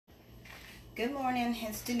Good morning,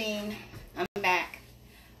 it's Deneen. I'm back.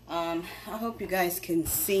 I hope you guys can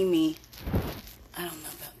see me. I don't know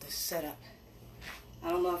about this setup. I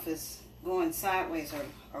don't know if it's going sideways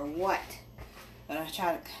or what. But I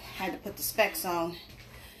had to put the specs on.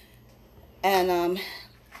 And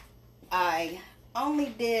I only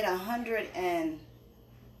did 100 and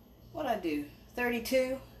what I do?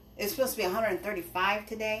 32. It's supposed to be 135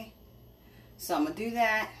 today. So I'm gonna do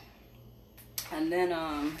that. And then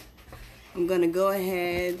I'm gonna go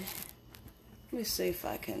ahead. Let me see if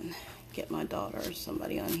I can get my daughter or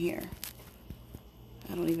somebody on here.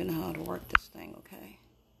 I don't even know how to work this thing, okay?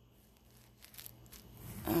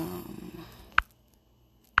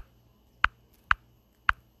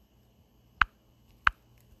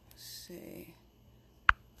 Let's see.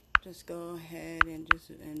 Just go ahead and just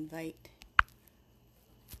invite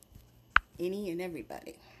any and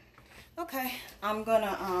everybody. Okay, I'm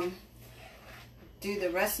gonna do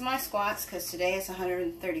the rest of my squats because today it's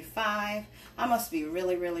 135. I must be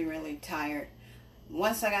really tired.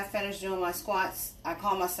 Once I got finished doing my squats, I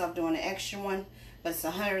call myself doing an extra one, but it's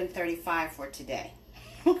 135 for today.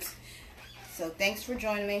 So thanks for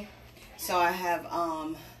joining me. So I have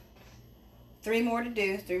 3 more to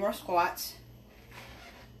do, 3 more squats.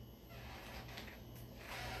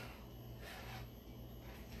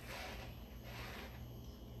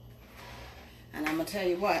 And I'm gonna tell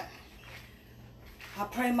you what, I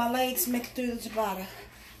pray my legs make it through the Tabata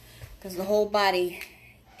because the whole body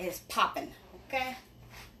is popping, okay?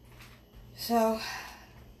 So,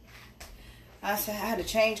 I said I had to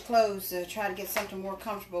change clothes to try to get something more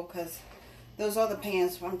comfortable because those other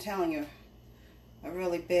pants, I'm telling you, are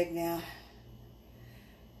really big now.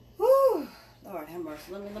 Woo! Lord have mercy.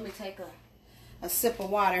 Let me take a sip of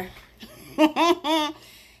water. Hey,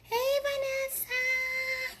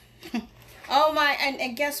 Vanessa! Oh,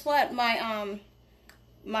 and guess what? My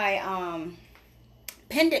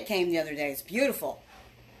pendant came the other day. It's beautiful.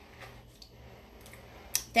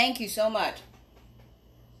 Thank you so much.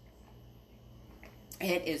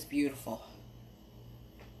 It is beautiful.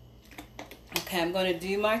 Okay, I'm going to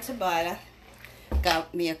do my Tabata.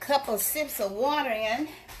 Got me a couple of sips of water in.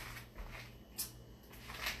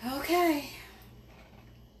 Okay.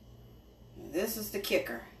 This is the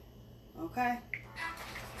kicker. Okay.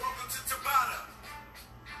 Welcome to Tabata.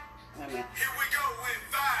 Wait a minute. Here we go with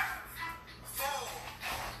 5, 4,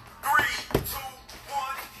 3, 2,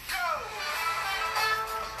 1, go!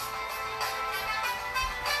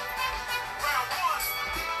 Round 1.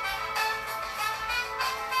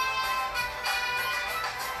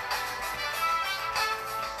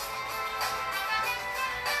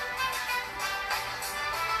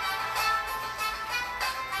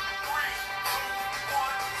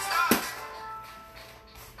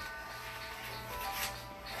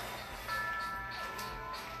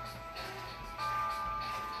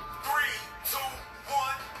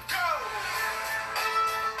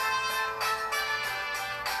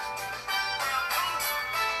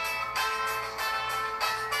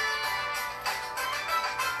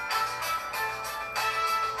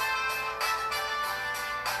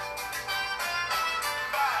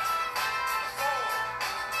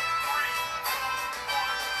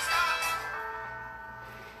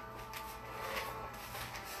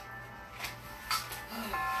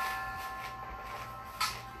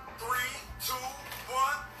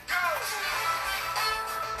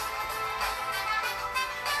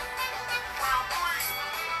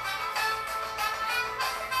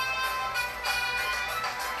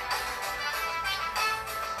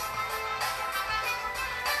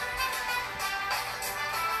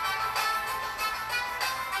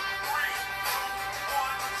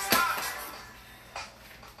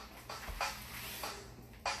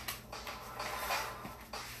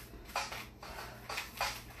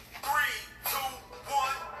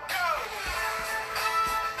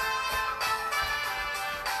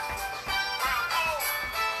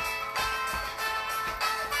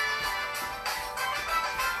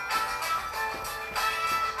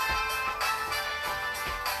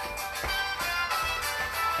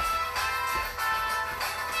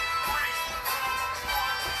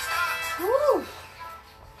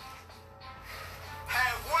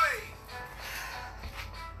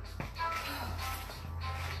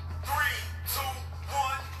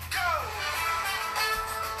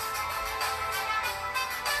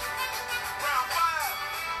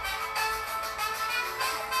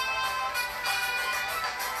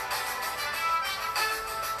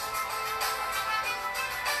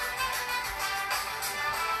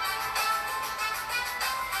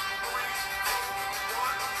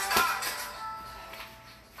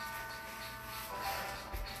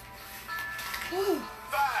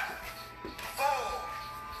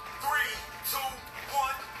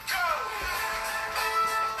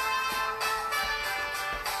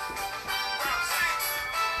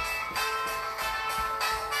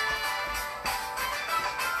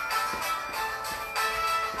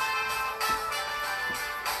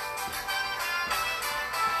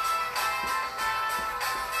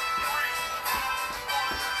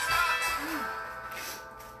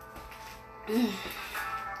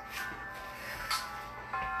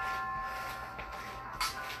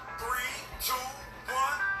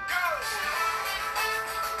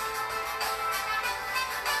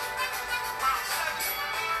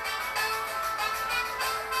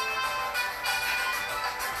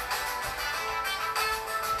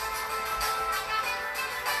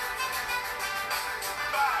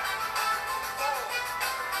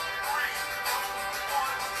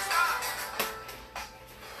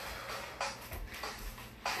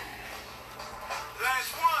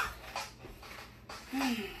 3, 2,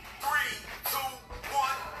 1,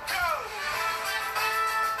 go!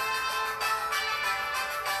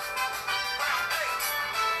 Round 8.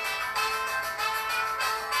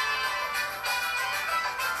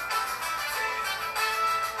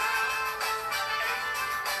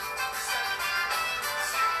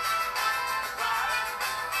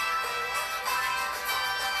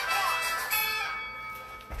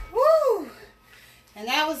 Woo! And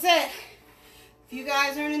that was it. If you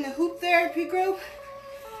guys aren't in the hoop therapy group,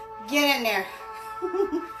 get in there.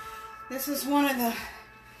 This is one of the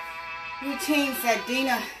routines that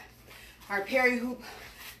Dina, our Perry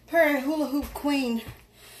hula hoop queen,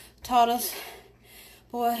 taught us.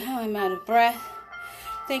 Boy, I'm out of breath.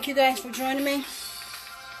 Thank you guys for joining me.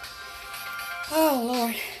 Oh,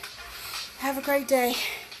 Lord. Have a great day.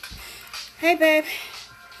 Hey, babe.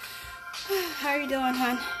 How are you doing,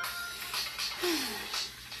 hon?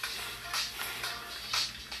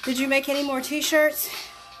 Did you make any more t-shirts?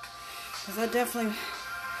 Because I definitely...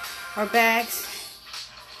 Or bags.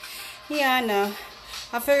 Yeah, I know.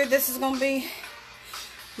 I figured this is going to be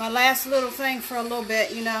my last little thing for a little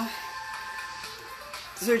bit, you know.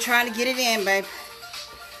 So we're trying to get it in, babe.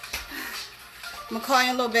 I'm going to call you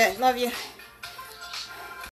in a little bit. Love you.